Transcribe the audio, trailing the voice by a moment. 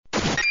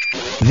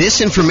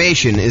This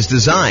information is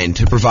designed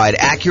to provide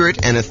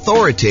accurate and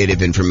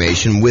authoritative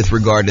information with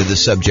regard to the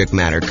subject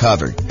matter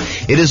covered.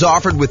 It is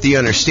offered with the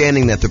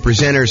understanding that the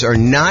presenters are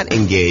not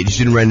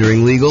engaged in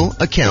rendering legal,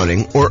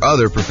 accounting, or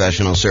other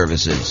professional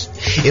services.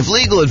 If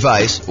legal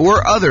advice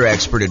or other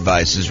expert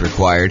advice is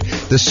required,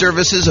 the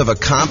services of a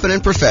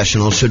competent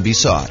professional should be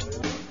sought.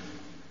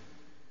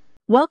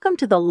 Welcome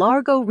to the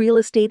Largo Real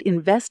Estate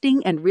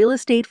Investing and Real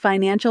Estate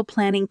Financial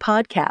Planning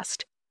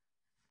Podcast.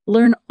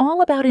 Learn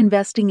all about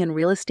investing in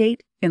real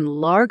estate in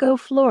Largo,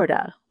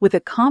 Florida, with a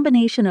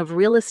combination of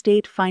real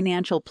estate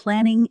financial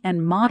planning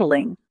and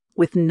modeling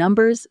with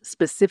numbers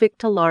specific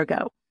to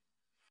Largo.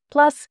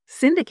 Plus,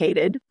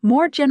 syndicated,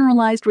 more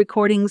generalized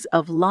recordings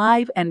of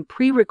live and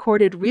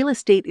pre-recorded real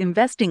estate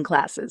investing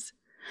classes,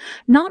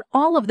 not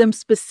all of them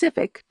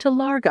specific to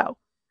Largo.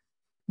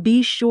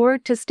 Be sure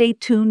to stay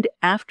tuned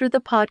after the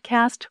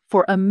podcast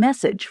for a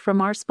message from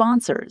our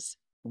sponsors.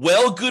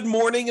 Well, good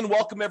morning and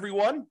welcome,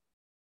 everyone.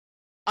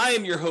 I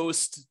am your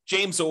host,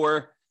 James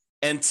Orr,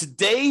 and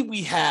today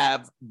we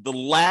have the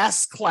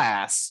last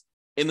class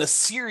in the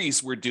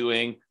series we're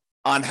doing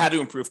on how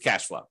to improve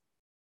cash flow.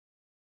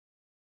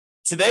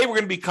 Today, we're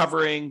going to be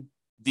covering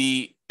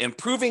the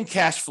improving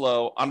cash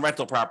flow on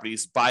rental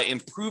properties by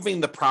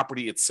improving the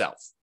property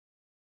itself.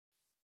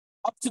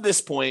 Up to this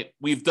point,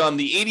 we've done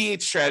the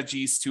 88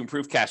 strategies to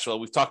improve cash flow.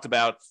 We've talked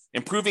about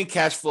improving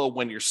cash flow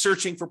when you're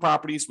searching for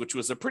properties, which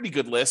was a pretty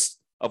good list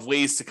of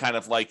ways to kind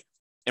of like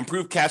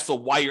improve cash flow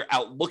while you're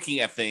out looking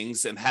at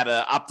things and how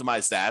to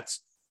optimize that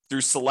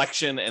through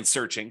selection and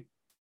searching.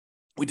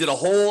 We did a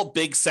whole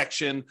big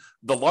section,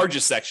 the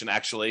largest section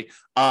actually,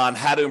 on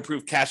how to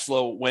improve cash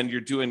flow when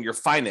you're doing your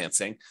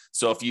financing.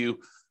 So if you,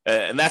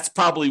 and that's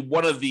probably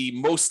one of the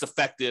most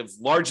effective,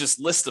 largest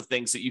list of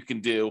things that you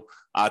can do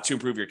to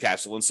improve your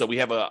cash flow. And so we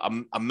have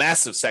a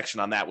massive section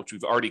on that, which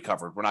we've already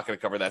covered. We're not going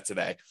to cover that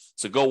today.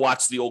 So go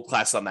watch the old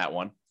class on that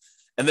one.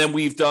 And then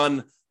we've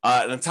done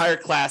an entire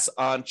class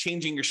on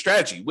changing your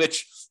strategy,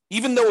 which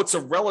even though it's a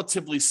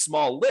relatively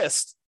small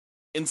list,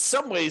 in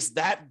some ways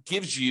that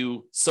gives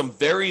you some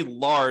very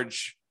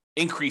large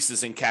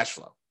increases in cash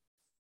flow.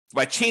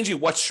 By changing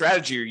what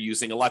strategy you're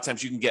using, a lot of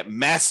times you can get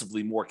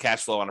massively more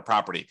cash flow on a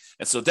property.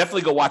 And so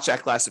definitely go watch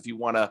that class if you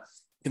want to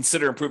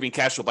consider improving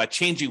cash flow by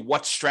changing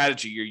what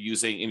strategy you're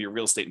using in your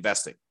real estate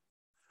investing.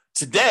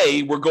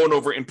 Today, we're going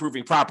over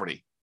improving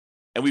property.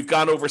 And we've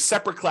gone over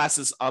separate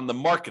classes on the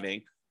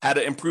marketing, how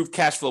to improve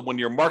cash flow when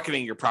you're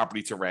marketing your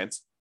property to rent.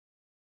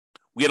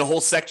 We had a whole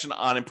section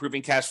on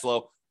improving cash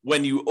flow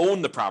when you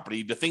own the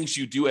property, the things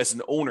you do as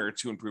an owner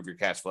to improve your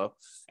cash flow.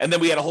 And then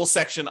we had a whole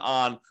section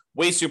on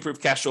ways to improve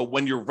cash flow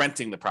when you're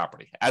renting the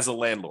property as a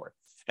landlord.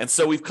 And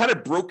so we've kind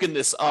of broken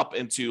this up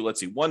into,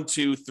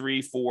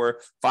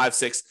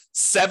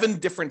 7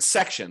 different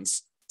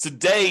sections.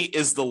 Today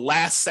is the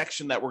last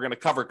section that we're going to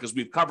cover because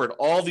we've covered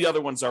all the other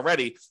ones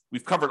already.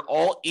 We've covered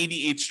all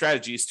 88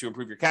 strategies to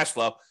improve your cash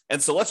flow.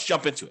 And so let's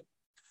jump into it.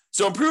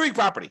 So improving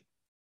property.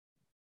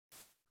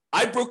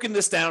 I've broken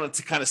this down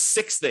into kind of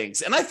 6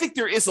 things. And I think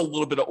there is a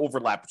little bit of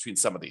overlap between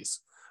some of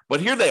these.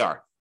 But here they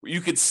are. You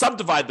could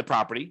subdivide the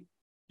property.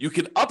 You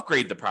could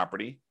upgrade the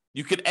property.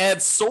 You could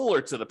add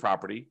solar to the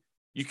property.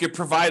 You could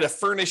provide a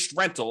furnished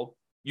rental.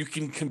 You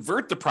can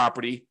convert the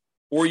property,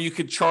 or you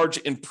could charge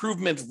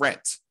improvement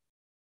rent.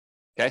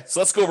 Okay, so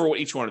let's go over what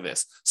each one of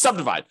this.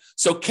 Subdivide.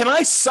 So can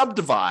I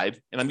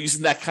subdivide, and I'm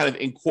using that kind of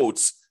in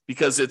quotes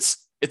because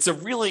it's a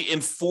really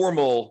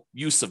informal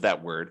use of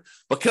that word,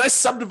 but can I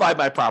subdivide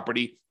my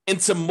property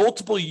into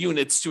multiple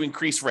units to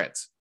increase rent?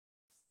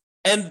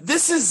 And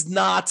this is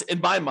not,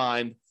 in my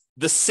mind,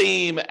 the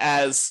same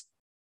as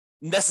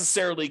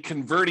necessarily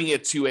converting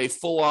it to a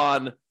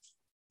full-on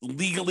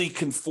legally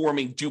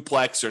conforming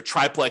duplex or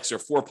triplex or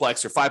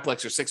fourplex or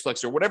fiveplex or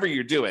sixplex or whatever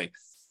you're doing.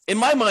 In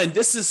my mind,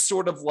 this is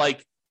sort of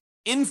like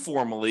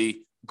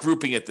informally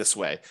grouping it this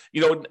way.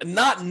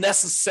 Not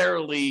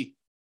necessarily,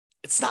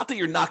 it's not that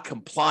you're not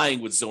complying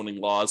with zoning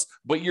laws,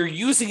 but you're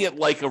using it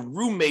like a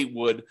roommate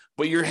would,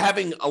 but you're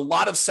having a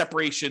lot of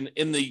separation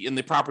in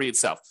the property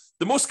itself.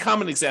 The most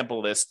common example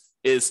of this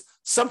is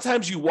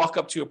sometimes you walk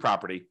up to a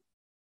property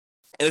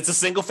and it's a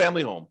single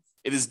family home.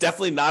 It is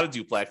definitely not a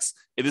duplex.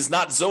 It is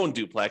not zoned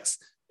duplex.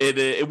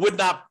 It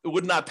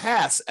would not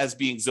pass as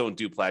being zoned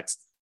duplex,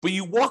 but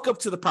you walk up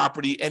to the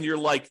property and you're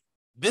like,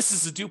 this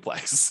is a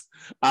duplex.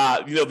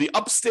 The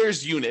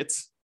upstairs unit,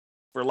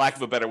 for lack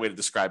of a better way to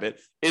describe it,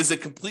 is a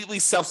completely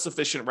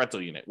self-sufficient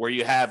rental unit where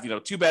you have,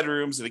 2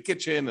 bedrooms and a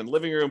kitchen and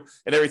living room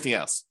and everything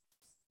else.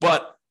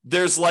 But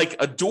there's like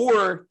a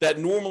door that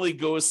normally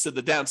goes to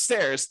the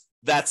downstairs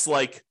that's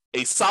like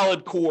a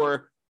solid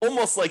core,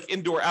 almost like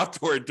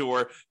indoor-outdoor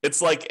door.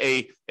 It's like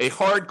a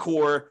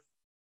hardcore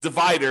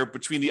divider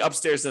between the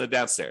upstairs and the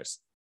downstairs.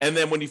 And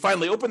then when you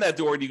finally open that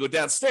door and you go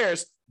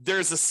downstairs,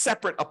 there's a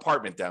separate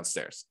apartment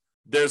downstairs.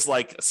 There's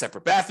like a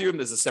separate bathroom,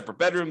 there's a separate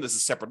bedroom, there's a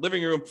separate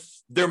living room.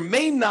 There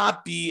may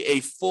not be a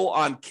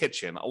full-on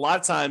kitchen. A lot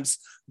of times,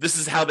 this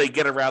is how they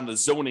get around the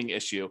zoning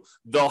issue.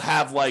 They'll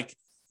have like,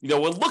 it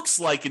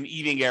looks like an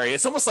eating area.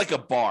 It's almost like a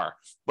bar,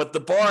 but the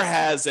bar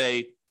has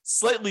a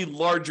slightly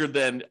larger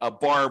than a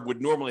bar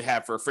would normally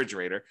have for a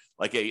refrigerator,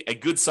 like a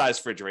good sized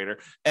refrigerator.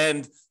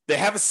 And they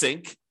have a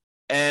sink,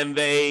 and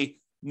they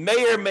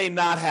may or may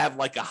not have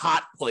like a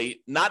hot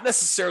plate, not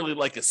necessarily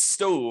like a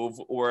stove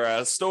or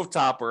a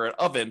stovetop or an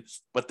oven,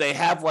 but they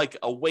have like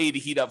a way to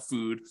heat up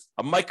food,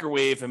 a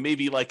microwave, and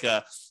maybe like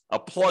a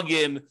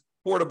plug-in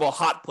portable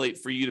hot plate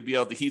for you to be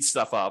able to heat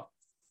stuff up.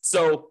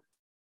 So,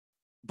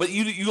 but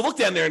you look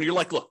down there and you're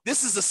like, look,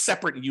 this is a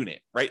separate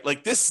unit, right?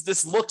 Like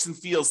this looks and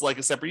feels like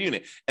a separate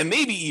unit. And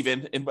maybe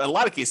even in a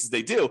lot of cases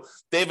they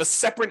have a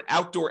separate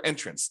outdoor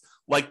entrance.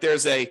 Like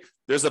there's a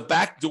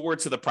back door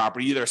to the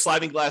property, either a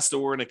sliding glass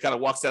door and it kind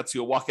of walks out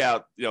to a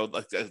walkout,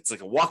 like it's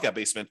like a walkout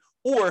basement,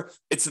 or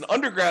it's an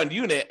underground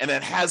unit and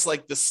it has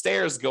like the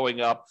stairs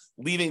going up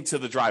leading to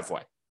the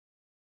driveway.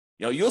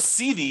 You'll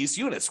see these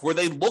units where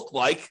they look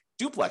like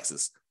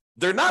duplexes.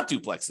 They're not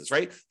duplexes,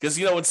 right? Because,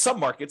 in some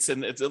markets,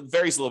 and it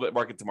varies a little bit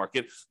market to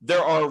market, there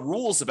are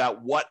rules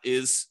about what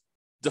is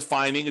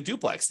defining a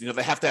duplex.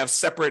 They have to have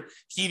separate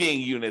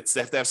heating units. They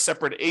have to have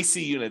separate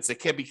AC units. They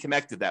can't be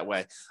connected that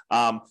way.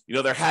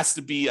 There has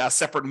to be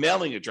separate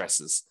mailing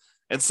addresses.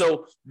 And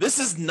so this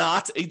is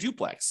not a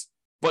duplex,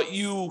 but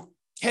you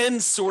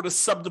can sort of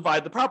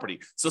subdivide the property.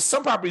 So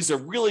some properties are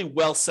really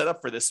well set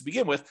up for this to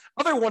begin with.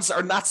 Other ones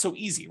are not so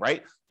easy,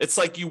 right? It's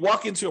like you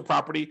walk into a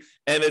property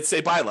and it's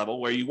a bi-level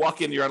where you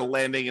walk in, you're on a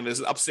landing and there's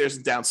an upstairs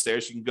and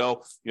downstairs. You can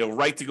go,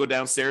 right to go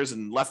downstairs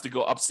and left to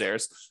go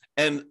upstairs.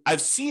 And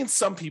I've seen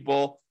some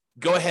people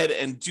go ahead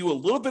and do a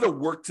little bit of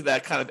work to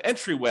that kind of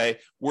entryway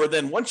where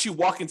then once you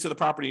walk into the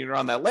property and you're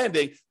on that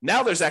landing,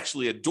 now there's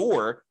actually a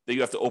door that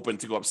you have to open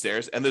to go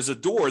upstairs. And there's a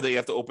door that you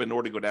have to open in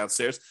order to go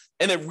downstairs.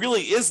 And it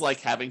really is like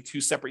having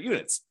two separate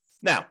units.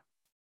 Now,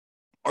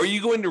 are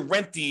you going to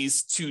rent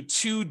these to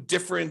two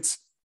different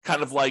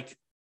kind of like,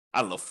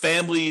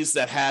 families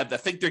that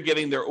think they're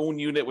getting their own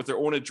unit with their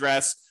own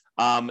address?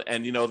 And,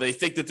 they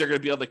think that they're going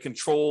to be able to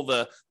control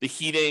the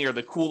heating or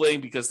the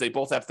cooling because they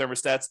both have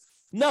thermostats.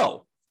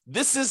 No.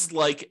 This is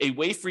like a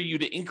way for you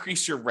to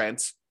increase your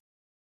rent,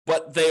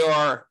 but they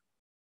are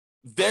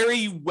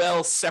very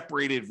well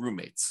separated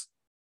roommates.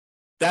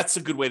 That's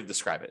a good way to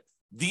describe it.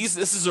 This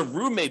is a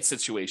roommate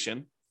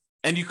situation,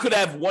 and you could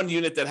have one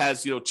unit that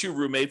has, two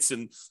roommates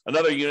and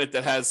another unit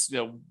that has,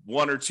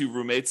 one or two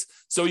roommates.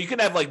 So you can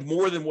have like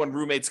more than one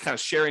roommates kind of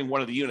sharing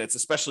one of the units,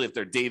 especially if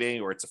they're dating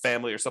or it's a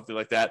family or something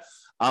like that.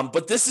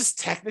 But this is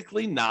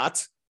technically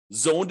not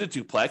zoned to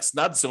duplex,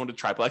 not zoned to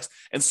triplex.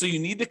 And so you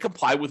need to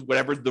comply with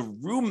whatever the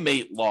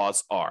roommate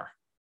laws are.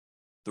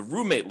 The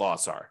roommate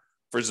laws are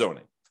for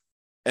zoning.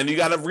 And you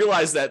got to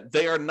realize that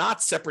they are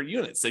not separate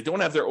units. They don't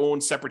have their own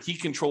separate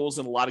heat controls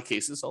in a lot of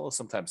cases, although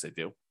sometimes they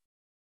do.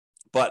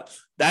 But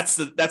that's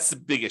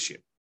the big issue.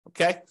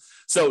 Okay.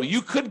 So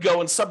you could go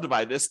and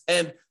subdivide this.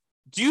 And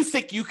do you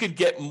think you could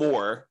get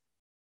more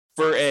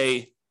for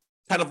a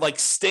kind of like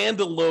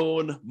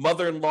standalone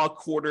mother-in-law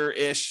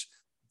quarter-ish,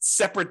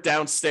 separate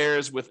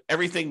downstairs with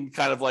everything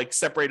kind of like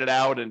separated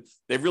out, and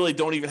they really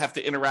don't even have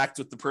to interact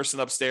with the person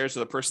upstairs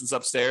or the person's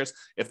upstairs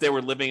if they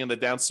were living in the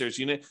downstairs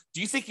unit?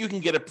 Do you think you can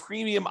get a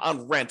premium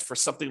on rent for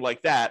something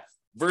like that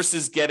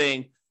versus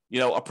getting,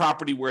 a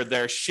property where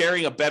they're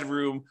sharing a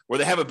bedroom, where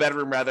they have a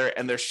bedroom rather,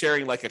 and they're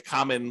sharing like a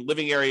common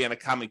living area and a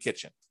common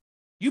kitchen?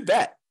 You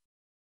bet.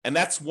 And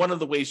that's one of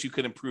the ways you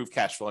can improve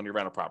cash flow on your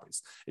rental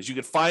properties, is you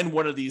could find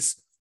one of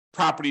these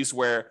properties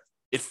where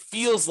it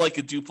feels like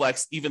a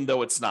duplex, even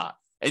though it's not.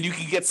 And you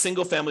can get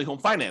single family home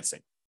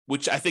financing,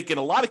 which I think in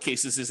a lot of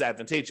cases is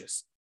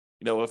advantageous.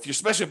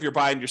 Especially if you're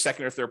buying your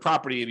second or third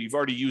property and you've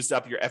already used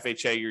up your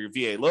FHA or your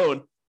VA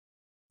loan,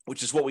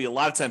 which is what we a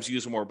lot of times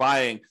use when we're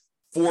buying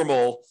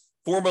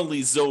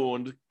formally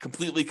zoned,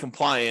 completely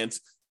compliant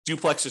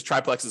duplexes,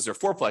 triplexes, or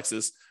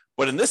fourplexes.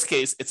 But in this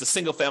case, it's a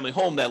single family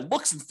home that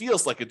looks and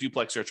feels like a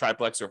duplex or a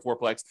triplex or a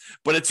fourplex,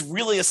 but it's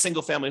really a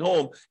single family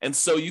home. And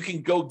so you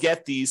can go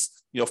get these,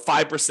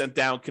 5%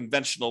 down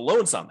conventional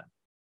loans on them.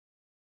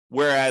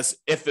 Whereas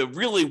if it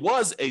really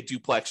was a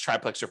duplex,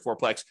 triplex, or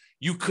fourplex,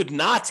 you could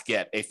not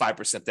get a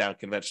 5% down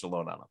conventional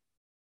loan on them.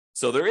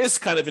 So there is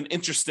kind of an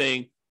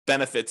interesting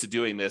benefit to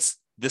doing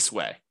this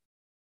way.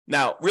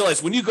 Now,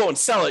 realize when you go and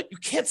sell it, you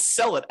can't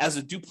sell it as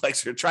a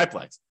duplex or a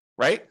triplex,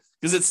 right?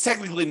 Because it's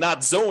technically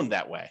not zoned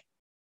that way.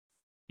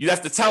 You'd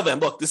have to tell them,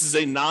 look, this is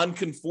a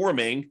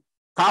non-conforming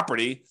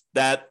property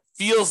that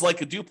feels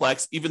like a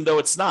duplex, even though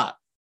it's not.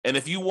 And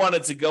if you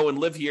wanted to go and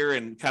live here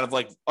and kind of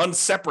like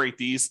unseparate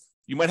these,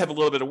 you might have a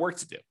little bit of work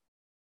to do.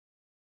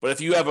 But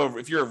if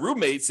you're a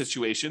roommate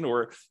situation,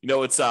 or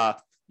it's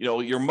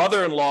your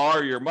mother-in-law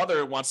or your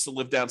mother wants to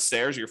live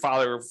downstairs, or your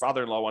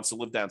father-in-law wants to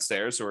live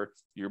downstairs, or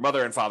your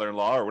mother and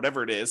father-in-law, or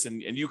whatever it is,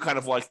 and you kind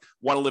of like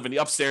want to live in the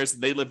upstairs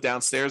and they live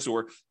downstairs,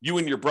 or you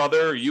and your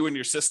brother, or you and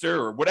your sister,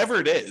 or whatever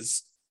it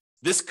is,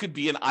 this could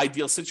be an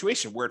ideal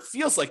situation where it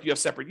feels like you have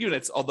separate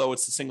units, although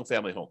it's a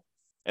single-family home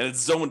and it's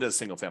zoned as a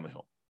single-family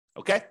home.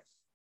 Okay,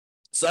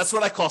 so that's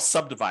what I call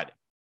subdividing.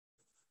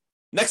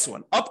 Next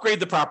one, upgrade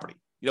the property.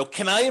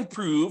 Can I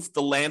improve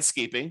the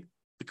landscaping,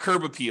 the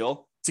curb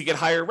appeal to get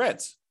higher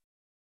rents?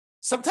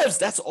 Sometimes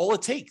that's all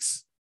it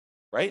takes.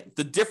 right?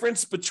 The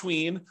difference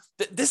between,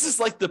 this is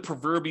like the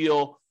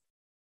proverbial,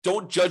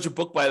 don't judge a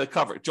book by the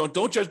cover.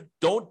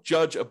 Don't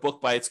judge a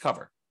book by its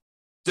cover.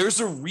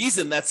 There's a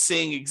reason that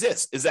saying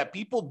exists, is that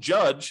people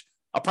judge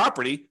a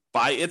property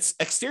by its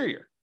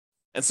exterior.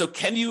 And so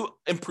can you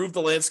improve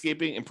the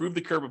landscaping, improve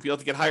the curb appeal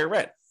to get higher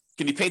rent?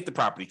 Can you paint the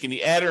property? Can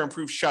you add or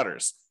improve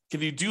shutters?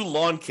 Can you do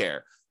lawn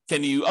care?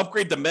 Can you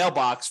upgrade the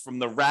mailbox from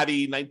the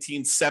ratty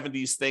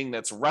 1970s thing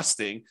that's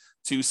rusting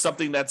to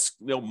something that's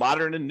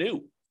modern and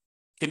new?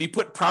 Can you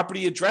put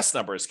property address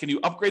numbers? Can you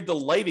upgrade the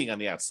lighting on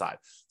the outside?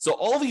 So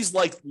all these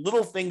like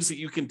little things that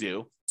you can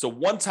do. It's a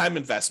one-time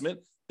investment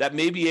that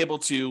may be able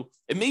to,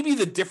 it may be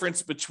the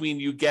difference between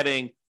you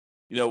getting,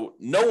 no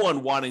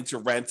one wanting to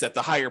rent at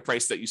the higher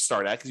price that you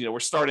start at. Because, we're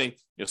starting,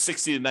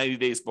 60 to 90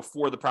 days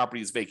before the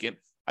property is vacant,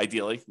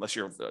 ideally, unless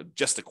you're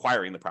just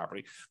acquiring the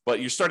property. But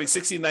you're starting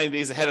 60 to 90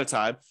 days ahead of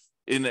time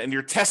and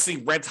you're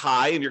testing rent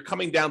high and you're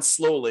coming down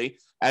slowly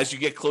as you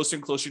get closer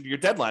and closer to your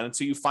deadline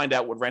until you find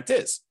out what rent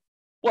is.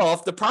 Well,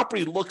 if the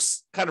property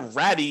looks kind of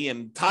ratty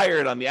and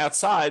tired on the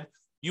outside,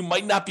 you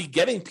might not be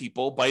getting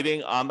people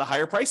biting on the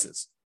higher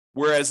prices.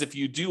 Whereas if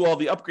you do all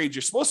the upgrades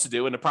you're supposed to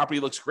do and the property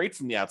looks great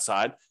from the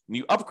outside and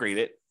you upgrade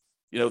it,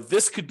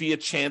 this could be a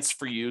chance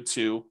for you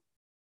to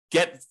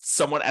get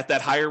someone at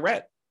that higher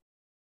rent.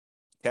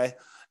 Okay.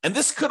 And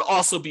this could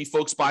also be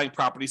folks buying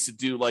properties to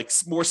do like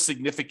more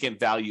significant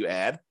value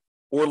add,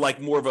 or like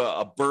more of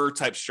a BRRRR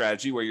type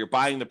strategy where you're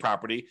buying the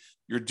property,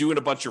 you're doing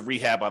a bunch of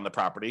rehab on the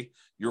property,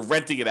 you're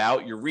renting it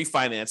out, you're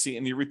refinancing,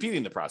 and you're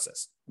repeating the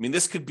process. I mean,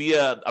 this could be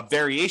a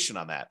variation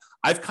on that.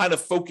 I've kind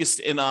of focused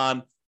in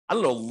on,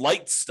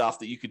 light stuff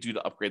that you could do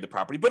to upgrade the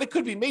property, but it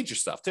could be major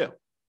stuff too.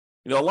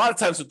 A lot of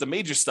times with the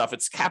major stuff,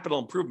 it's capital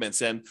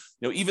improvements. And,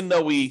 even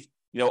though we,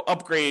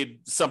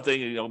 upgrade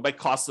something, it might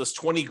cost us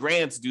 20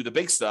 grand to do the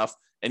big stuff,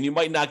 and you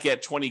might not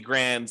get 20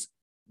 grand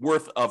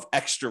worth of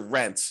extra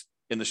rent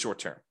in the short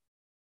term.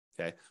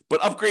 Okay. But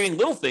upgrading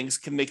little things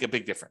can make a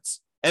big difference,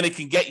 and it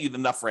can get you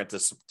enough rent to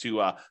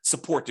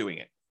support doing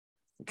it.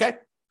 Okay.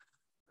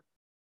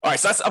 All right.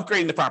 So that's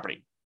upgrading the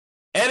property.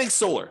 Adding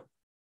solar.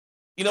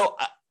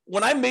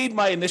 When I made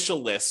my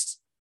initial list,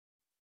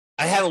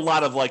 I had a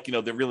lot of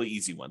the really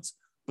easy ones.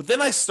 But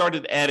then I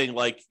started adding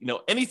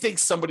anything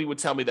somebody would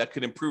tell me that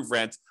could improve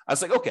rent. I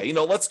was like, okay,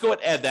 let's go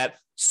and add that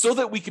so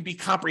that we could be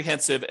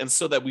comprehensive and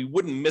so that we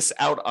wouldn't miss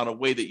out on a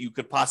way that you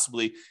could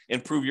possibly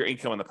improve your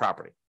income on the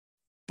property.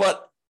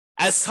 But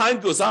as time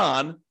goes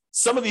on,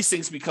 some of these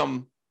things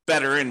become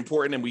better and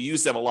important, and we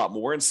use them a lot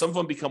more. And some of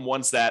them become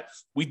ones that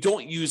we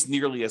don't use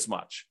nearly as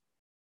much.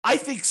 I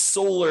think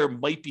solar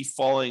might be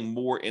falling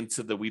more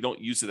into we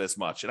don't use it as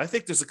much. And I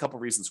think there's a couple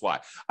of reasons why.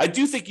 I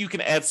do think you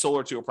can add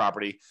solar to a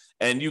property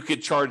and you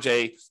could charge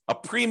a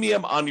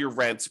premium on your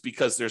rent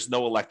because there's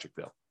no electric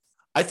bill.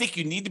 I think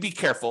you need to be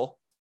careful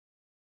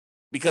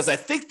because I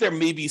think there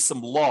may be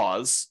some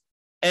laws,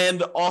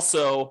 and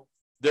also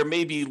there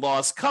may be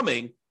laws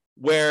coming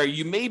where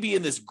you may be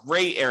in this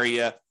gray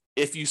area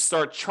if you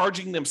start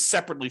charging them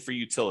separately for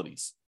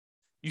utilities.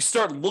 You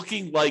start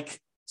looking like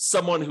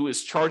someone who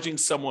is charging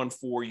someone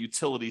for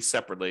utilities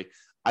separately.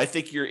 I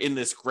think you're in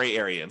this gray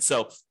area. And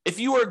so if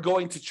you are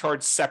going to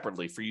charge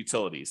separately for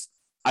utilities,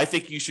 I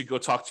think you should go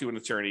talk to an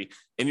attorney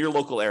in your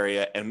local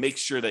area and make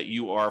sure that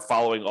you are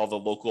following all the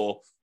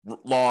local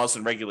laws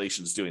and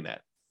regulations doing that.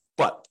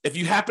 But if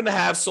you happen to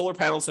have solar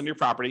panels on your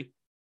property,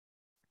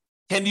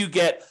 can you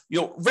get,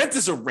 rent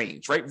is a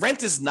range, right?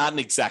 Rent is not an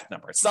exact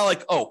number. It's not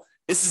like, oh,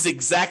 this is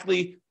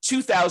exactly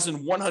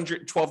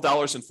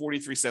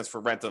 $2,112.43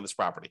 for rent on this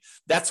property.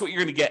 That's what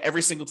you're going to get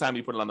every single time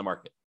you put it on the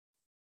market.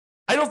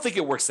 I don't think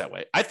it works that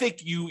way. I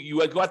think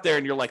you go out there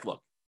and you're like,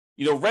 look,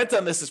 rent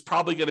on this is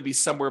probably going to be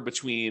somewhere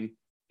between,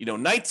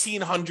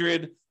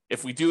 $1,900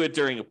 if we do it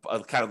during a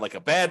kind of like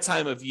a bad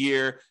time of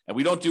year and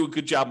we don't do a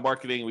good job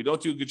marketing, we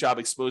don't do a good job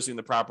exposing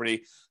the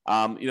property,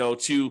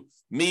 to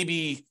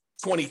maybe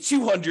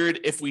 $2,200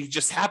 if we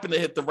just happen to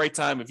hit the right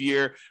time of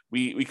year.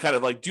 We kind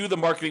of do the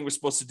marketing we're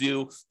supposed to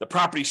do. The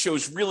property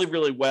shows really,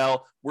 really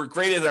well. We're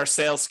great at our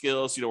sales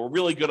skills. We're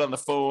really good on the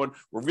phone.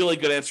 We're really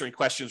good answering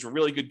questions. We're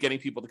really good getting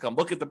people to come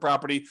look at the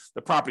property.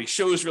 The property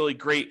shows really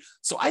great.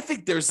 So I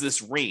think there's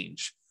this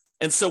range.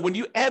 And so when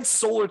you add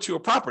solar to a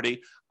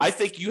property, I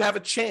think you have a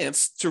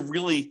chance to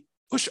really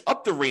push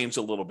up the range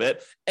a little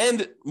bit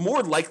and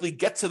more likely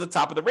get to the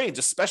top of the range,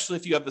 especially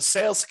if you have the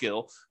sales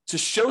skill to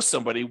show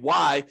somebody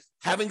why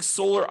having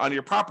solar on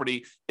your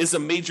property is a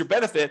major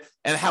benefit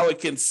and how it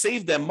can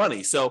save them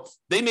money. So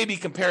they may be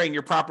comparing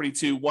your property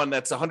to one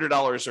that's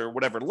 $100 or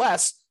whatever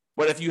less,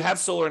 but if you have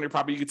solar on your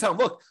property, you can tell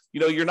them, look,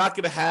 you're not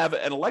going to have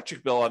an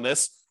electric bill on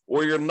this,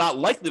 or you're not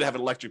likely to have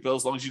an electric bill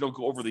as long as you don't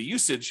go over the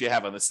usage you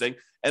have on this thing.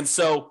 And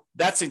so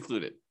that's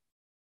included.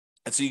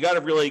 And so you got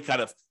to really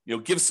kind of,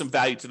 give some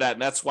value to that.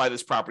 And that's why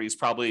this property is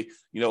probably,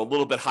 a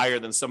little bit higher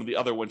than some of the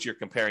other ones you're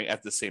comparing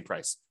at the same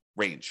price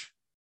range.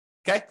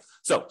 Okay.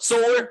 So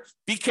solar,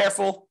 be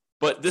careful,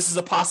 but this is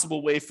a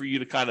possible way for you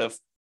to kind of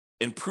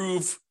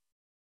improve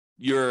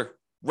your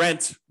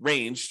rent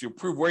range to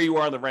prove where you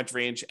are in the rent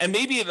range. And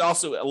maybe it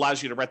also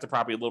allows you to rent the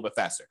property a little bit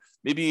faster.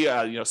 Maybe,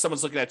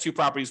 someone's looking at two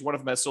properties, one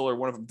of them has solar,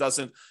 one of them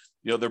doesn't.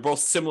 They're both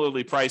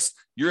similarly priced.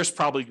 Yours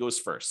probably goes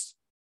first,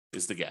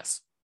 is the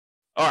guess.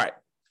 All right,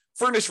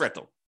 furnished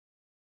rental.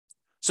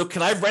 So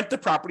can I rent the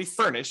property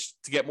furnished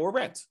to get more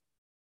rent?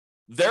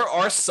 There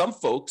are some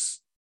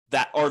folks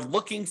that are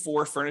looking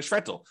for furnished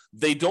rental.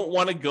 They don't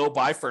want to go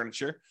buy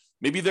furniture.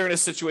 Maybe they're in a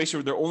situation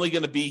where they're only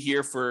going to be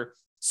here for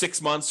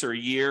 6 months or a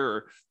year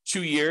or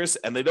 2 years,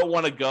 and they don't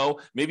want to go.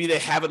 Maybe they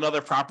have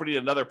another property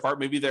in another part.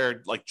 Maybe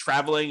they're like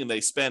traveling and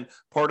they spend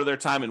part of their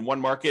time in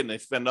one market and they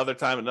spend another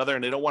time in another,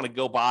 and they don't want to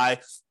go buy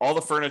all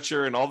the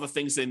furniture and all the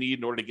things they need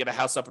in order to get a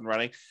house up and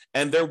running.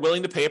 And they're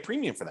willing to pay a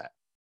premium for that.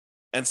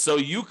 And so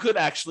you could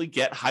actually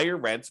get higher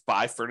rent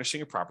by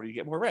furnishing a property to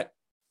get more rent.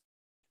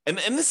 And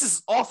this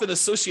is often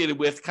associated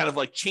with kind of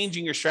like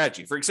changing your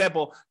strategy. For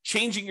example,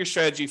 changing your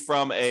strategy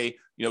from a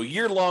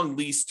year-long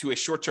lease to a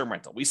short-term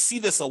rental. We see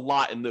this a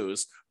lot in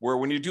those where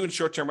when you're doing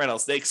short-term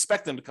rentals, they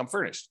expect them to come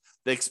furnished.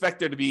 They expect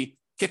there to be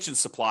kitchen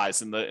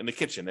supplies in the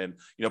kitchen and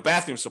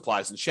bathroom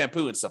supplies and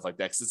shampoo and stuff like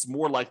that. Because it's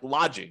more like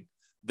lodging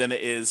than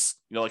it is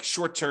like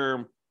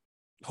short-term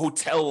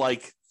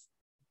hotel-like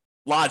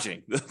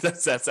lodging.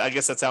 That's I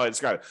guess that's how I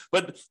describe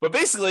it. But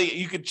basically,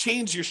 you could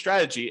change your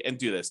strategy and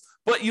do this,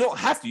 but you don't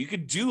have to. You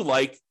could do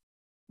like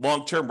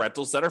long-term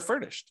rentals that are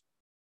furnished.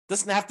 It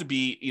doesn't have to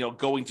be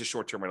going to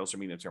short-term rentals or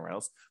medium-term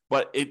rentals,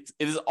 but it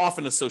is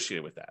often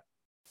associated with that.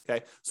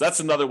 Okay, so that's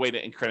another way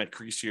to kind of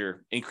increase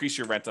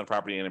your rent on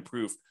property and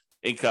improve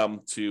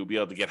income to be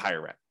able to get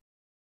higher rent.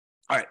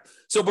 All right.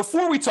 So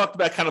before we talked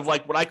about kind of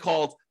like what I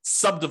called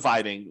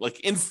subdividing,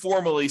 like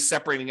informally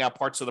separating out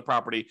parts of the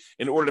property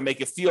in order to make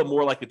it feel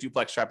more like a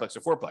duplex, triplex, or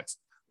fourplex.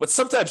 But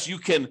sometimes you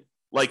can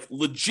like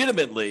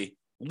legitimately,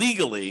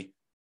 legally,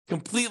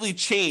 completely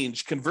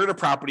convert a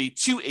property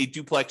to a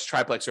duplex,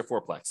 triplex, or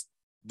fourplex.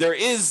 There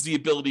is the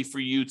ability for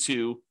you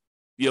to,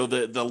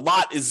 the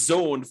lot is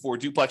zoned for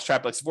duplex,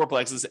 triplex,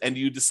 fourplexes, and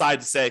you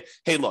decide to say,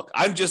 hey, look,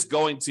 I'm just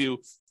going to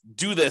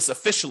do this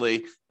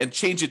officially and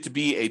change it to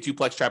be a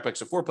duplex,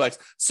 triplex, or fourplex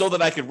so that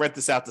I can rent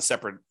this out to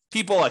separate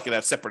people. I can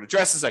have separate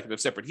addresses. I can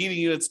have separate heating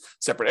units,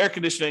 separate air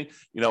conditioning.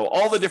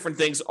 All the different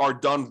things are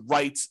done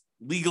right,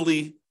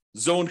 legally,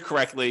 zoned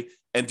correctly,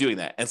 and doing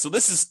that. And so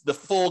this is the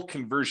full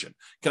conversion.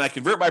 Can I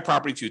convert my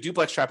property to a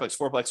duplex, triplex,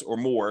 fourplex, or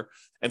more?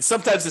 And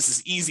sometimes this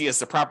is easy as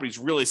the property is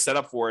really set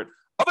up for it.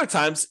 Other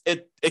times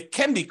it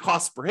can be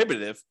cost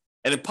prohibitive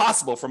and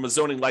impossible from a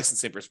zoning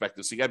licensing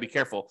perspective. So you got to be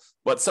careful,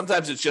 but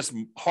sometimes it's just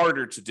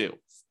harder to do.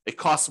 It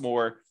costs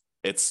more,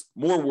 it's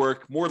more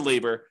work, more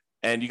labor,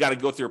 and you got to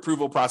go through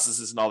approval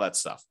processes and all that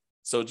stuff.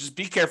 So just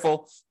be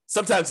careful.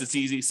 Sometimes it's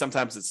easy,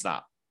 sometimes it's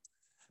not.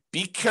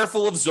 Be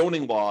careful of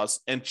zoning laws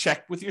and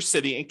check with your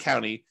city and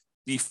county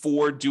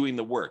before doing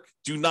the work.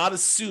 Do not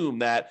assume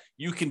that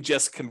you can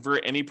just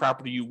convert any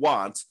property you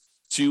want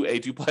to a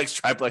duplex,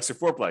 triplex, or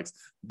fourplex.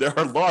 There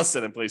are laws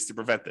set in place to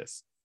prevent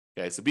this.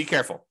 Okay, so be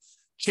careful.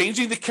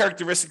 Changing the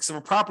characteristics of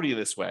a property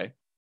this way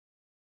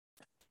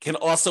can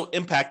also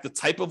impact the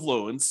type of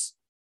loans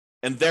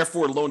and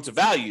therefore loan to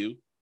value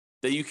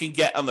that you can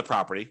get on the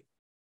property.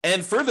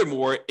 And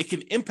furthermore, it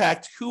can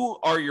impact who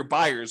are your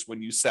buyers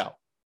when you sell.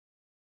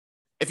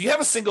 If you have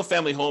a single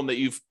family home that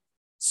you've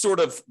sort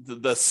of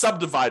the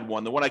subdivide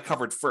one, the one I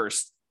covered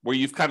first, where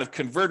you've kind of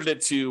converted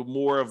it to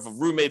more of a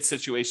roommate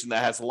situation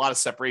that has a lot of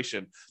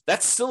separation,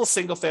 that's still a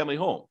single family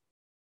home.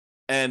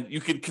 And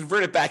you can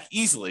convert it back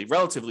easily,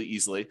 relatively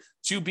easily,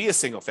 to be a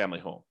single family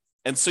home.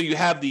 And so you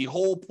have the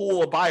whole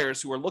pool of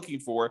buyers who are looking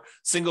for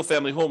single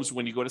family homes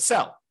when you go to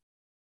sell.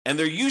 And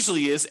there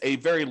usually is a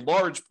very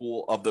large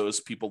pool of those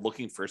people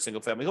looking for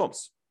single family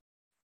homes.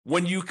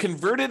 When you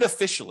convert it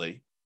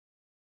officially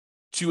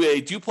to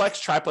a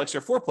duplex, triplex,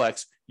 or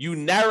fourplex, you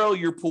narrow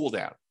your pool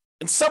down.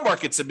 In some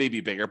markets, it may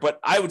be bigger, but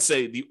I would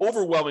say the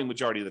overwhelming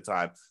majority of the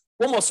time,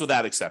 almost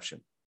without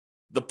exception,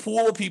 the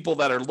pool of people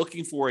that are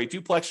looking for a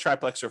duplex,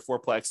 triplex, or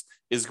fourplex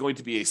is going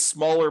to be a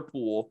smaller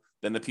pool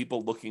than the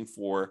people looking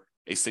for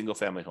a single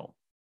family home.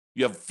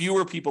 You have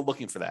fewer people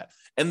looking for that.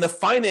 And the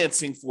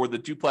financing for the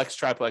duplex,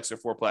 triplex, or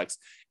fourplex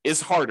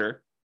is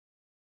harder,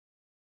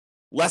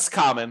 less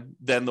common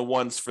than the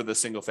ones for the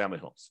single family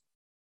homes.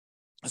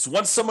 So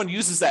once someone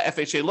uses that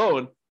FHA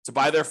loan to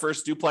buy their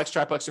first duplex,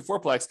 triplex, or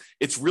fourplex,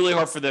 it's really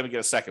hard for them to get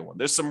a second one.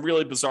 There's some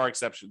really bizarre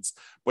exceptions,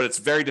 but it's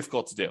very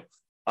difficult to do.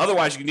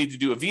 Otherwise, you need to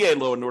do a VA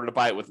loan in order to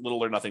buy it with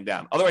little or nothing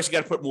down. Otherwise, you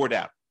got to put more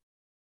down.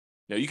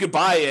 You could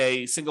buy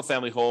a single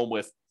family home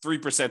with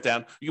 3%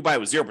 down. You could buy it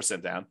with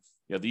 0% down.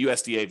 The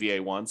USDA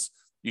VA ones.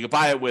 You could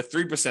buy it with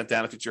 3%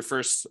 down if it's your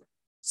first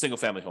single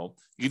family home.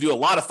 You can do a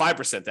lot of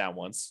 5% down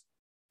ones.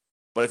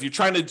 But if you're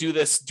trying to do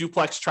this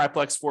duplex,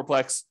 triplex,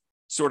 fourplex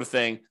sort of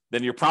thing,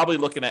 then you're probably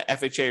looking at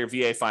FHA or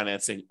VA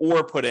financing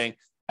or putting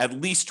at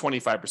least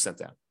 25%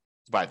 down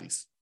to buy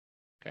these.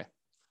 Okay.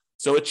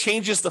 So it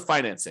changes the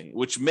financing,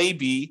 which may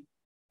be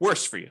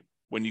worse for you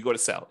when you go to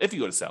sell, if you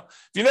go to sell.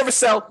 If you never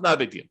sell, not a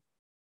big deal.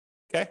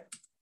 Okay.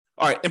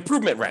 All right.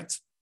 Improvement rent.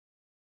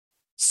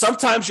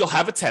 Sometimes you'll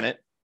have a tenant.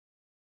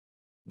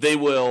 They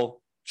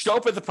will show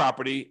up at the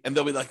property and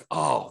they'll be like,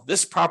 oh,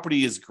 this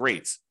property is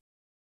great.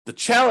 The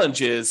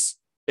challenge is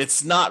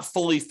it's not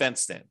fully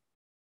fenced in.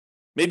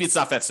 Maybe it's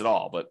not fenced at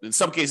all, but in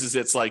some cases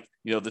it's like,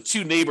 the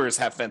two neighbors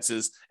have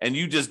fences and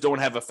you just don't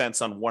have a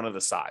fence on one of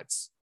the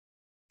sides.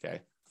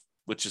 Okay.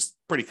 Which is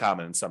pretty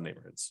common in some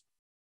neighborhoods.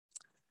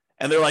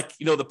 And they're like,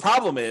 the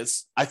problem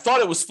is I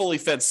thought it was fully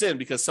fenced in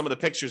because some of the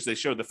pictures they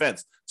showed the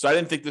fence. So I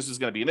didn't think this was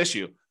going to be an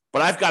issue,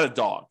 but I've got a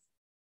dog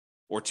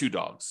or two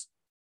dogs.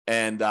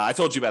 And I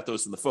told you about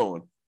those in the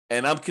phone.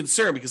 And I'm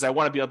concerned because I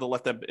want to be able to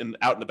let them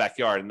out in the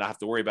backyard and not have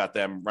to worry about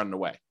them running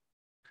away.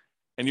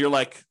 And you're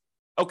like,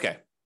 okay,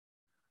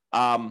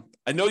 I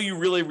know you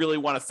really, really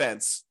want a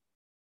fence.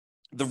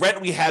 The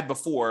rent we had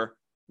before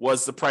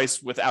was the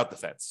price without the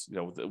fence,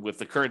 with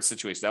the current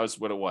situation. That was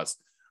what it was.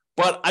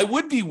 But I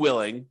would be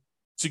willing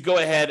to go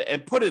ahead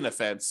and put in a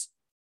fence,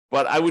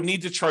 but I would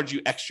need to charge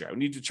you extra. I would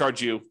need to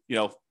charge you,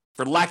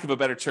 for lack of a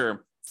better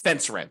term,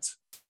 fence rent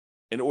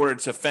in order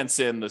to fence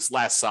in this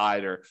last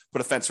side or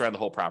put a fence around the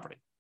whole property.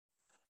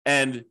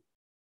 And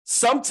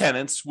some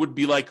tenants would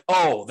be like,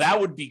 oh, that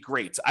would be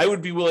great. I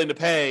would be willing to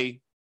pay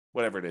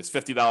whatever it is,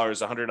 $50,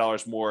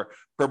 $100 more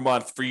per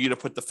month for you to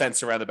put the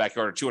fence around the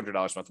backyard, or $200 a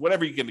month,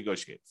 whatever you can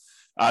negotiate,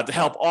 to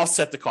help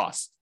offset the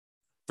cost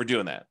for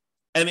doing that.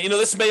 And,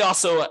 this may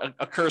also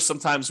occur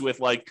sometimes with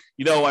like,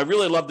 I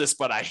really love this,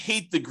 but I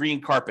hate the green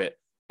carpet.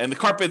 And the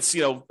carpet's,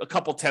 a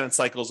couple tenant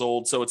cycles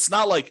old. So it's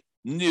not like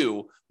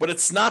new, but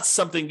it's not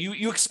something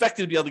you expect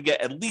to be able to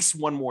get at least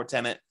one more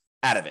tenant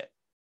out of it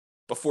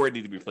before it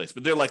needs to be replaced.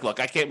 But they're like,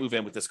 look, I can't move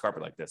in with this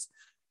carpet like this.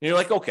 And you're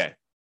like, okay,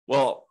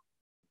 well,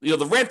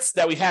 the rent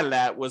that we had it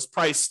at was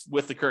priced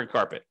with the current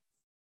carpet.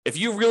 If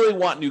you really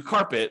want new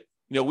carpet,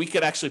 we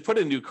could actually put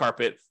in new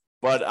carpet,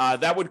 but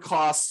that would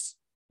cost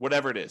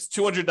whatever it is,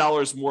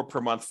 $200 more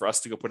per month for us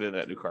to go put in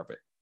that new carpet.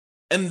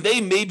 And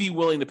they may be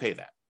willing to pay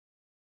that.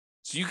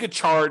 So you could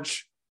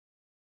charge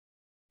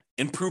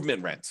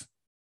improvement rent,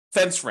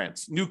 fence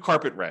rent, new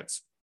carpet rent,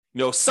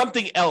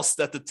 something else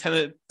that the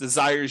tenant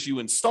desires you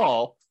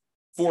install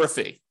for a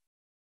fee.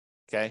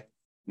 Okay.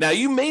 Now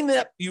you may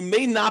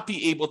not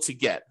be able to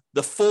get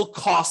the full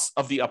cost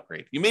of the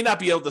upgrade. You may not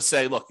be able to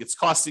say, look, it's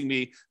costing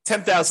me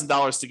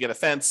 $10,000 to get a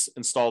fence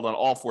installed on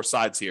all four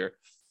sides here.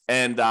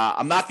 And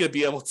I'm not going to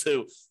be able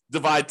to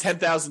divide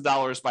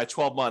 $10,000 by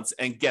 12 months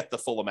and get the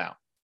full amount.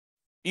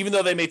 Even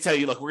though they may tell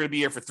you, look, we're going to be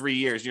here for 3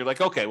 years. And you're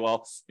like, okay,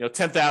 well,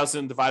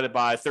 10,000 divided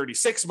by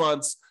 36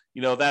 months,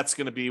 that's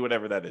going to be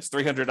whatever that is,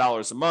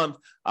 $300 a month.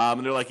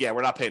 And they're like, yeah,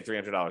 we're not paying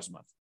 $300 a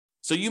month.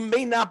 So you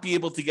may not be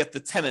able to get the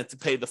tenant to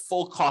pay the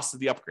full cost of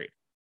the upgrade.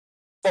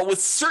 But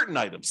with certain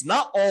items,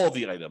 not all of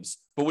the items,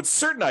 but with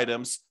certain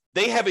items,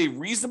 they have a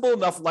reasonable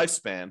enough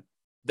lifespan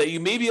that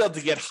you may be able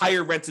to get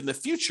higher rent in the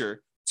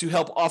future to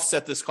help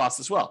offset this cost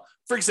as well.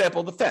 For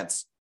example, the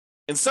fence.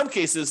 In some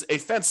cases, a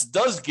fence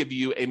does give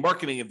you a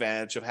marketing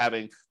advantage of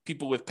having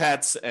people with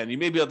pets, and you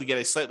may be able to get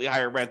a slightly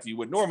higher rent than you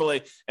would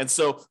normally. And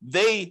so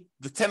the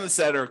tenants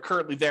that are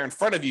currently there in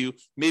front of you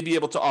may be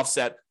able to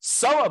offset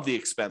some of the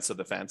expense of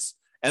the fence.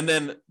 And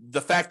then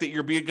the fact that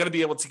you're going to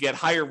be able to get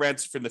higher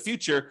rents for the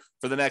future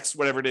for the next,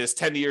 whatever it is,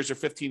 10 years or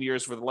 15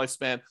 years for the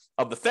lifespan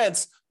of the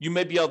fence, you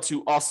may be able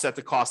to offset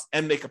the cost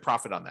and make a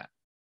profit on that.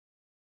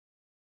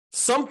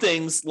 Some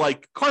things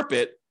like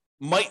carpet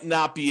might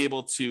not be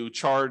able to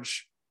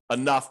charge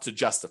enough to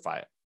justify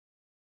it.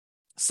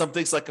 Some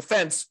things like a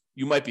fence,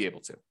 you might be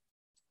able to.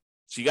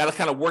 So you got to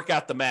kind of work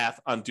out the math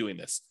on doing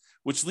this,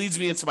 which leads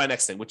me into my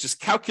next thing, which is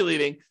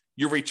calculating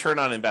your return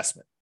on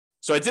investment.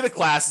 So I did a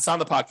class, it's on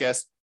the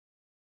podcast.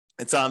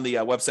 It's on the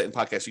website and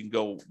podcast. You can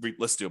go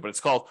listen to it, but it's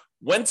called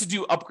When to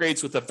Do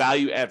Upgrades with a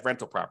Value Add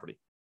Rental Property.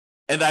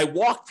 And I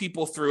walk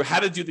people through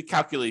how to do the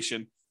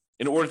calculation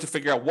in order to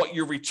figure out what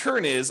your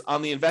return is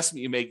on the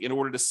investment you make in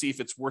order to see if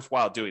it's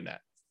worthwhile doing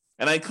that.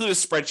 And I include a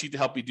spreadsheet to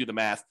help you do the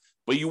math,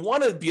 but you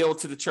want to be able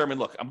to determine,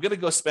 look, I'm going to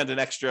go spend an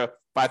extra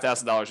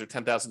 $5,000 or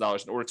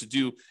 $10,000 in order to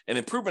do an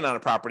improvement on a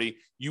property.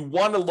 You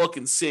want to look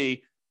and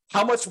see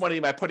how much money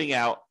am I putting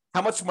out?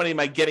 How much money am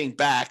I getting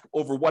back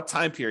over what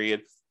time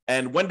period?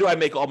 And when do I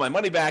make all my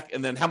money back?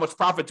 And then how much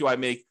profit do I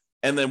make?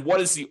 And then what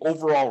is the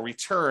overall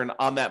return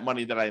on that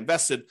money that I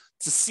invested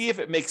to see if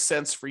it makes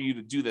sense for you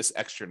to do this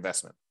extra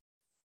investment?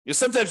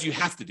 Sometimes you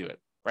have to do it,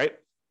 right?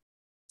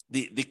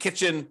 The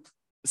kitchen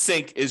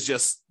sink is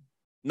just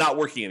not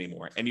working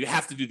anymore and you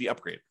have to do the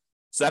upgrade.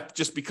 So that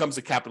just becomes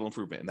a capital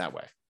improvement in that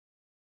way.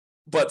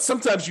 But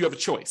sometimes you have a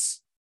choice.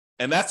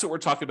 And that's what we're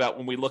talking about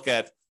when we look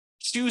at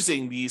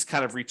choosing these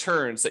kind of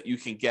returns that you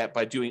can get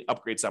by doing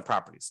upgrades on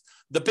properties.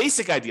 The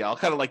basic idea, I'll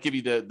kind of like give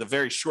you the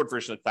very short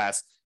version of the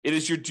class. It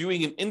is you're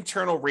doing an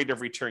internal rate of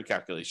return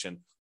calculation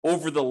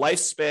over the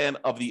lifespan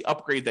of the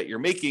upgrade that you're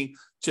making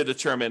to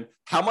determine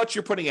how much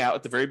you're putting out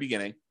at the very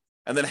beginning,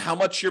 and then how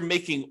much you're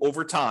making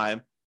over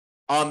time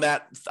on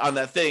that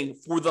thing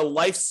for the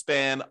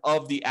lifespan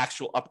of the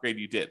actual upgrade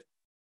you did.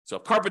 So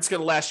if carpet's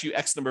going to last you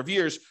X number of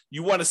years,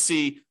 you want to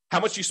see how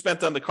much you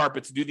spent on the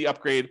carpet to do the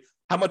upgrade,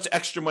 how much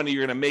extra money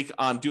you're going to make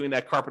on doing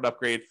that carpet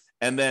upgrade.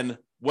 And then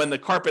when the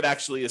carpet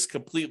actually is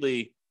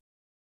completely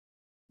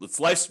its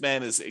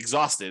lifespan is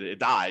exhausted, it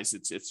dies,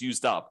 it's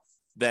used up,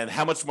 then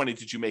how much money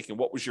did you make and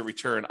what was your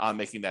return on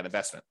making that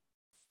investment?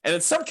 And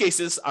in some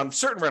cases, on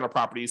certain rental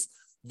properties,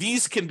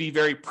 these can be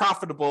very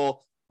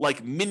profitable,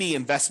 like mini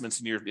investments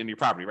in your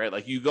property, right?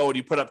 Like you go and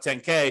you put up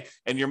 10K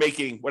and you're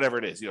making whatever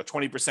it is,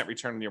 20%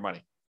 return on your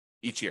money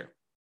each year.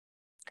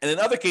 And in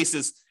other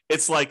cases,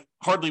 it's like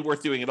hardly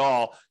worth doing at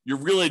all. You're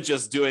really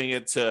just doing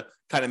it to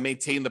kind of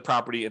maintain the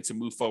property and to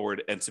move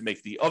forward and to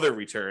make the other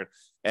return.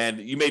 And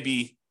you may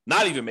be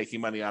not even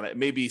making money on it. It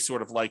may be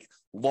sort of like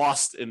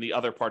lost in the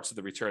other parts of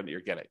the return that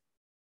you're getting.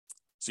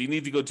 So you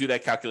need to go do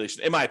that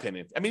calculation, in my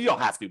opinion. I mean, you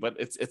don't have to, but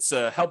it's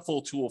a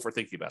helpful tool for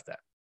thinking about that.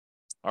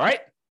 All right.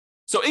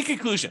 So in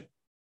conclusion,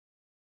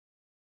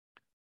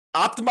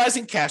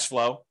 optimizing cash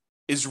flow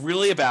is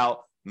really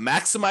about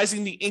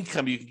maximizing the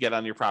income you can get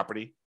on your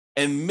property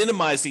and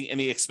minimizing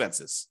any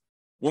expenses.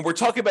 When we're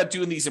talking about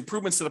doing these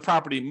improvements to the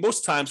property,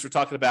 most times we're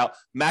talking about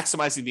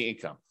maximizing the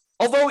income.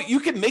 Although you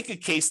can make a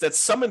case that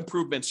some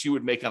improvements you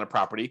would make on a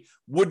property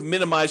would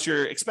minimize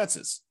your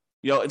expenses.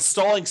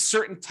 Installing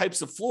certain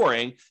types of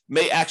flooring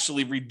may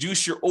actually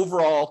reduce your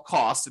overall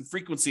cost and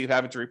frequency of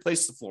having to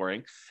replace the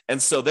flooring.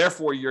 And so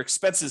therefore your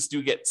expenses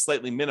do get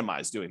slightly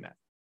minimized doing that.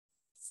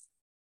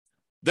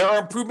 There are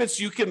improvements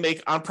you can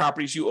make on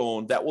properties you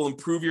own that will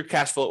improve your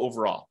cash flow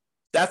overall.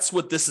 That's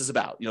what this is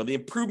about. The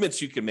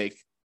improvements you can make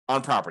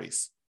on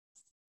properties.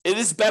 It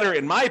is better,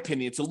 in my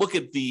opinion, to look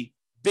at the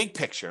big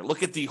picture,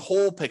 look at the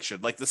whole picture,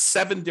 like the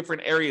 7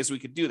 different areas we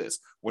could do this.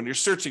 When you're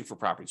searching for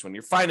properties, when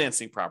you're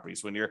financing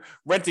properties, when you're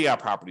renting out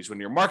properties, when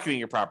you're marketing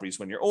your properties,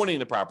 when you're owning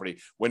the property,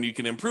 when you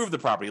can improve the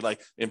property,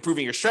 like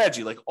improving your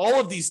strategy, like all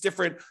of these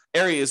different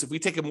areas. If we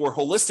take a more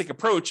holistic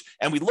approach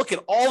and we look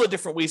at all the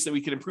different ways that we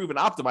can improve and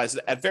optimize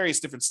it at various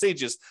different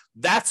stages,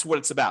 that's what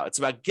it's about. It's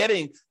about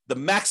getting the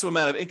maximum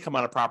amount of income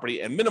on a property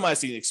and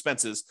minimizing the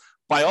expenses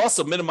by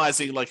also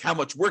minimizing like how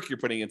much work you're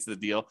putting into the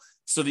deal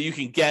so that you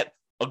can get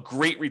a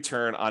great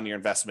return on your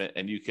investment,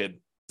 and you could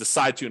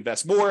decide to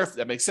invest more if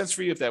that makes sense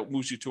for you, if that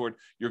moves you toward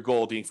your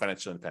goal of being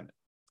financially independent.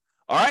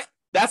 All right,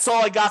 that's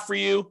all I got for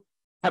you.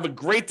 Have a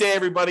great day,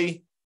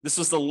 everybody. This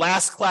was the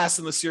last class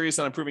in the series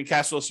on improving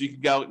cash flow, so you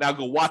can now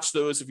go watch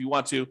those if you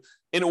want to,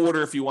 in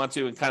order if you want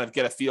to, and kind of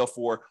get a feel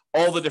for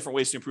all the different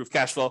ways to improve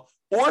cash flow.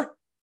 Or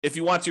if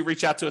you want to,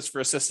 reach out to us for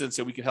assistance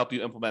and we can help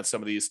you implement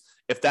some of these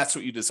if that's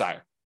what you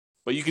desire.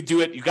 But you could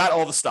do it. You got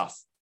all the stuff.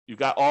 You've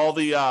got all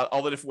the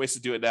different ways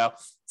to do it now.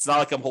 It's not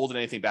like I'm holding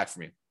anything back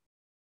from you.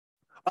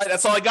 All right,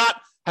 that's all I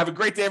got. Have a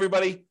great day,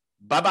 everybody.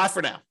 Bye-bye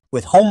for now.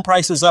 With home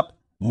prices up,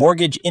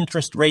 mortgage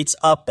interest rates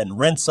up, and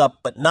rents up,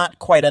 but not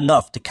quite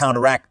enough to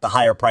counteract the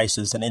higher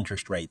prices and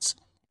interest rates,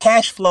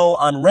 cash flow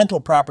on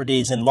rental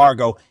properties in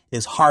Largo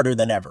is harder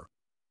than ever.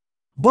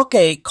 Book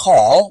a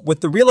call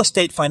with the Real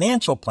Estate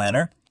Financial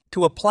Planner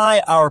to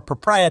apply our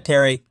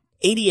proprietary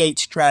 88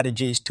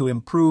 strategies to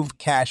improve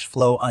cash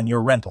flow on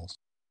your rentals.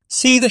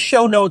 See the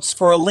show notes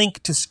for a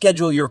link to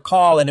schedule your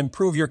call and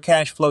improve your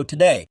cash flow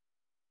today.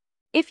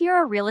 If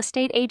you're a real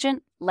estate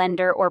agent,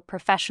 lender, or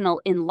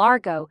professional in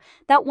Largo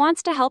that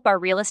wants to help our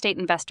real estate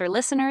investor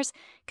listeners,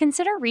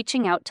 consider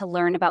reaching out to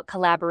learn about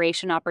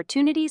collaboration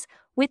opportunities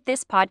with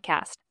this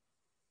podcast.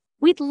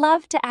 We'd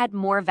love to add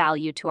more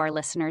value to our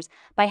listeners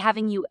by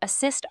having you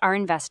assist our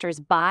investors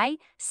buy,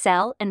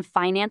 sell, and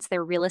finance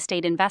their real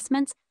estate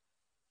investments.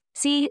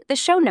 See the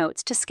show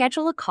notes to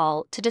schedule a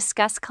call to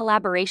discuss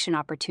collaboration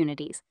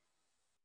opportunities.